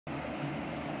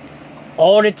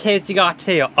All the tapes you got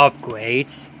today are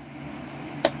upgrades.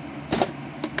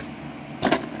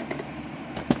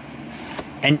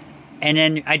 And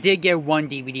then I did get one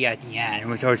DVD at the end,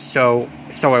 which was so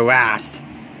it last.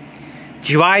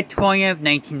 July 20th,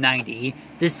 1990.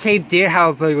 This tape did have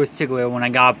a very good sticker when I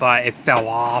got it, but it fell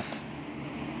off.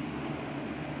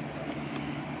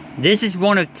 This is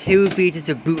one of two pieces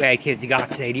of bootleg tapes I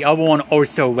got today. The other one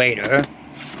also later.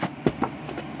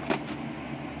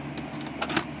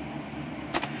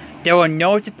 There were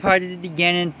no surprises at the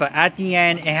beginning, but at the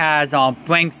end it has a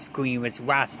blank screen which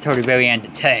lasts till the very end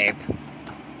of the tape.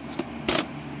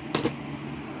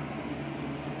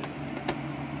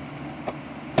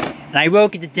 And I will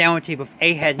get the demo tape of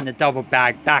 8 heads in the double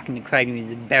bag back in the crate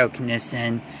in better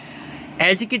condition.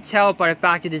 As you can tell by the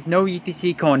fact that there's no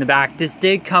UPC code in the back, this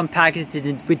did come packaged with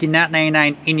the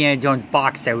 1999 Indiana Jones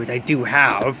box set, which I do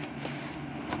have.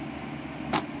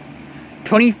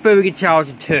 23 guitars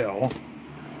or 2.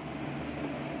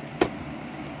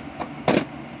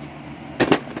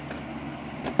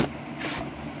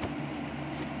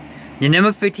 The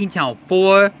number 15 channel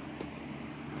 4.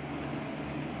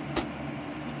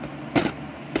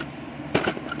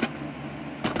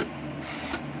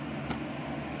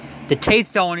 The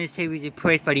tape on this tape was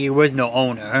replaced by the original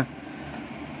owner.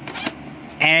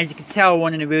 And as you can tell,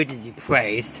 one of the roots is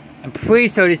replaced. I'm pretty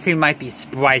sure this tape might be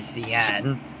spliced at the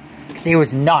end, because it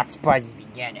was not spliced at the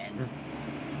beginning.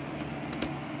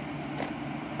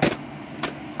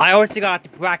 I also got the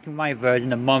black and white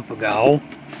version a month ago.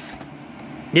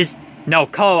 No,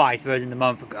 colorized version a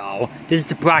month ago. This is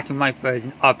the black and white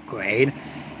version upgrade.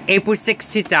 April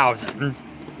 6, 2000.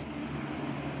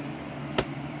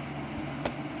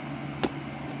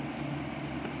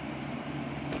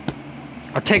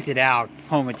 I'll take it out,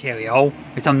 home material,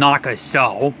 because I'm not going to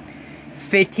sew.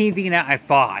 15 being at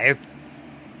I5.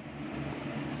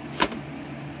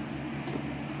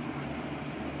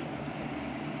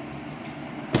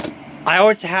 I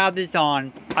also have this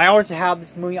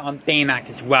movie on Baymax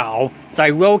as well, so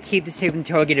I will keep this tape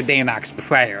until I get a Baymax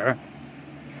player.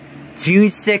 June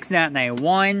 6,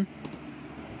 1991.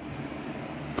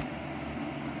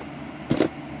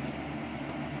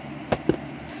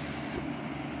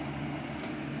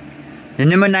 The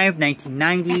number 9th,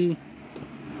 1990.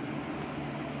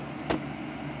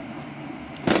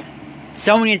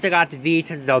 Some of these I got the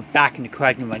VHS are back in the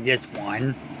collection like this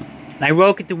one. And I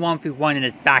will get the 131 and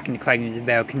it's back in the collection as a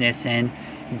better condition.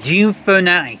 June 3rd,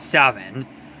 1997.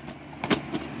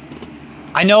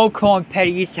 I know Colin Petty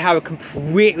used to have a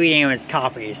completely damaged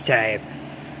copy of this tape.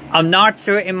 I'm not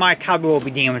certain my copy will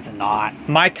be damaged or not.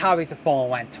 My copy is a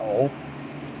full rental.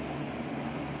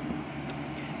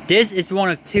 This is one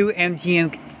of 2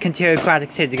 MGM Contemporary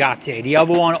Classics tapes I got today. The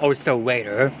other one also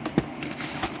later.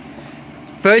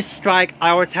 First Strike, I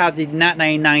always have the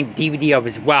 1999 DVD of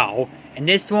as well. And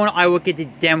this one, I will get the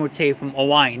demo tape from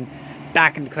Orion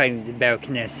back in the collection as a better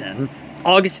condition.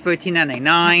 August 13,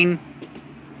 1999.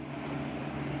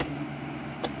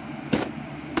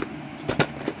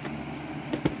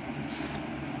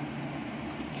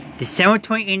 December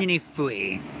 28,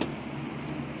 1983.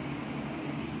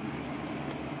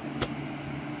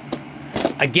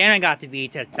 Again, I got the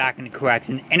VHS back in the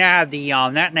collection, and I have the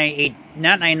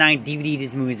 1999 DVD of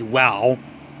this movie as well.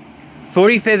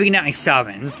 40 February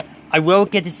 1997. I will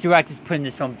get this director's putting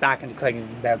this one back in the collection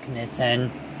in better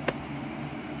condition.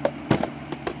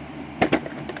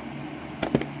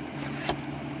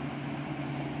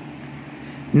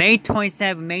 May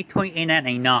 27, May 28,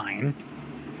 1999.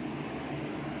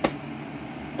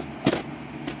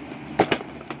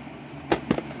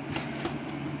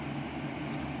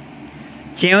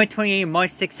 January 28, March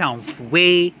 6, sounds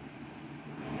sweet.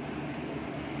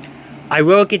 I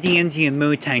will get the MGM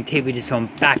Moonshine tape with this one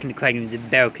back in the collection in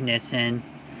better condition.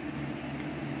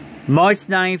 March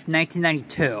 9th,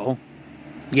 1992.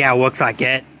 Yeah, looks like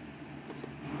it.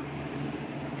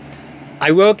 I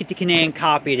will get the Canadian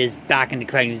copy of this back in the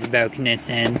collection in better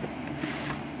condition.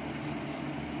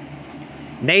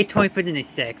 May 25th and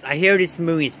 6th. I hear this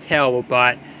movie is terrible,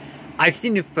 but I've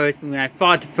seen the first movie, and I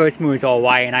thought the first movie was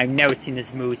alright, and I've never seen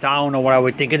this movie, so I don't know what I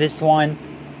would think of this one.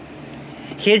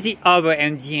 Here's the other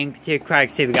MGM Contemporary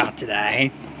Classics tape we got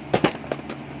today.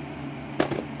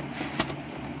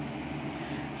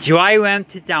 July 11,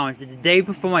 2000, so the day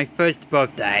before my first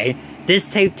birthday. This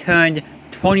tape turned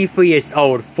 23 years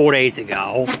old 4 days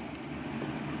ago.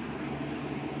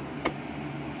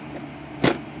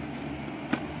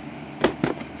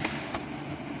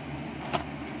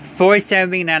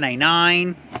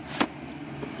 $47.99.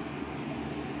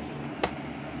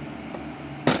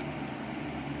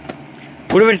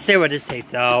 What do I say about this tape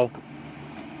though?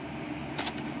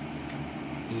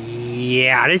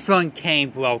 Yeah, this one came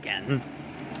broken.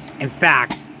 In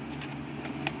fact,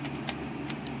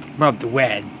 rub the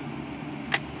wed.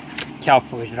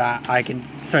 Careful is that I can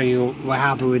show you what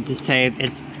happened with this tape.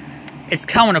 It's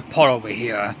coming apart over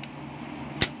here.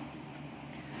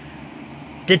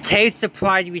 The tape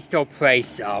surprisingly still plays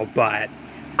so, but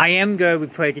I am going to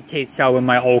replace the tape cell with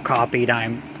my old copy that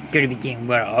I'm going to be getting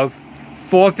rid of.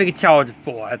 4 $50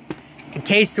 for it. In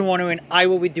case you're wondering, I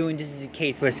will be doing this as a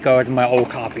case where it goes in my old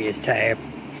copy of this tape.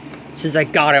 Since I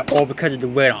got it all because of the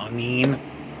Red On meme.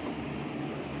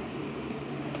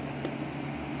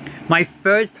 My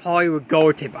first Hollywood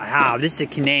Gold tape I have, this is a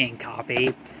Canadian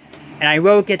copy. And I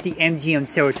will get the MGM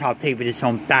Silver Top tape of this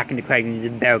one back in the collection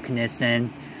in better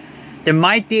condition. There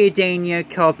might be a day near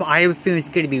kill, but I have a feeling it's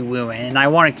going to be ruined. And I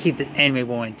want to keep the anime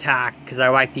one intact, because I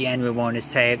like the anime one on this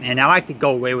tape. And I like to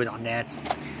go away with on this.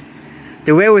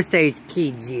 The way would say it's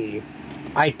PG.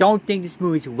 I don't think this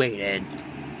movie's rated.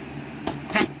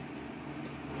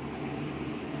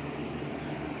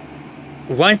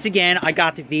 Once again, I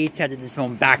got the VHS of this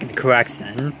one back into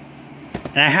correction.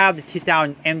 And I have the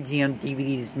 2000 MGM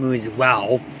DVD of this movie as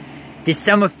well.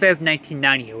 December 5th,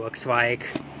 1990 it looks like.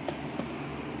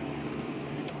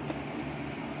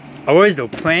 Original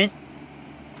print.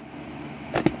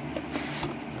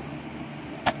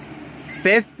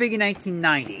 5th figure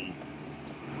 1990.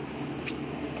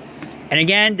 And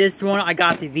again, this one I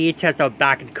got the VHS of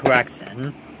back in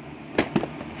correction.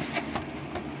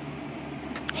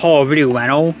 Whole video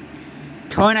rental.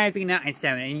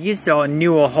 29.97, and you saw a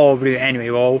newer whole video anyway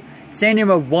roll. Same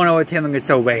number 1 or 10 or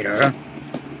so later.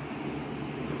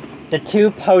 The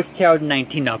 2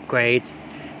 post-2019 upgrades.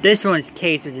 This one's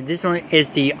cases, and this one is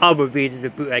the other videos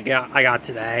of boot I got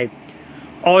today.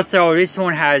 Also, this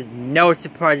one has no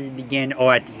surprises at the beginning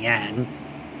or at the end.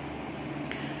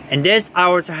 And this I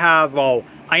also have, well,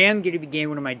 I am going to be getting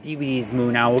one of my DVDs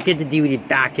moved now. We'll get the DVD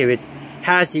back if it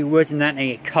has the words and that and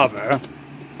a cover.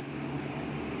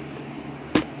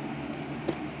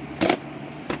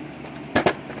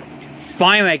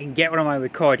 Finally, I can get one of my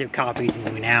recorded copies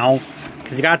moving now.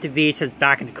 Because I got the VHS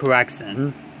back into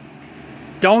correction.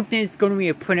 Don't think it's going to be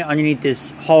a printed underneath this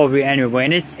whole review anyway.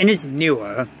 And it's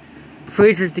newer.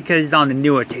 Pretty sure it's because it's on the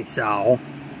newer tape cell.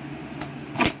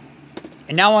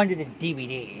 And now onto the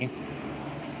DVD.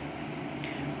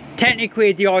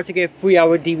 Technically, they also get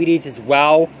 3-hour DVDs as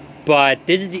well. But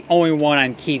this is the only one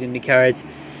I'm keeping because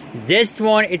this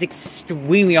one is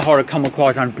extremely hard to come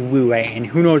across on Blu-ray. And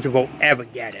who knows if we'll ever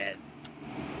get it.